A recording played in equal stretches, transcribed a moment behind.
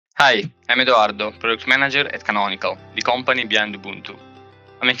Hi, I'm Edoardo, Product Manager at Canonical, the company behind Ubuntu.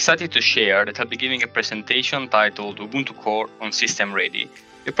 I'm excited to share that I'll be giving a presentation titled Ubuntu Core on SystemReady.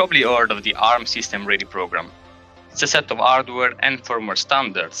 You've probably heard of the Arm SystemReady program. It's a set of hardware and firmware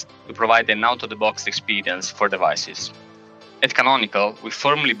standards to provide an out-of-the-box experience for devices. At Canonical, we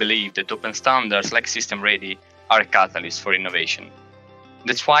firmly believe that open standards like SystemReady are a catalyst for innovation.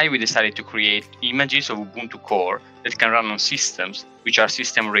 That's why we decided to create images of Ubuntu Core that can run on systems which are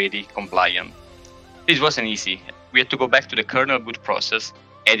SystemReady compliant. This wasn't easy. We had to go back to the kernel boot process,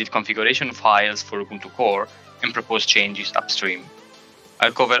 edit configuration files for Ubuntu Core, and propose changes upstream.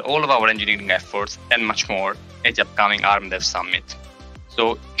 I'll cover all of our engineering efforts and much more at the upcoming Arm DevSummit.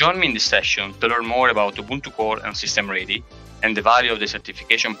 So join me in this session to learn more about Ubuntu Core and SystemReady and the value of the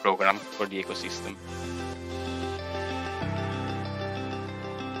certification program for the ecosystem.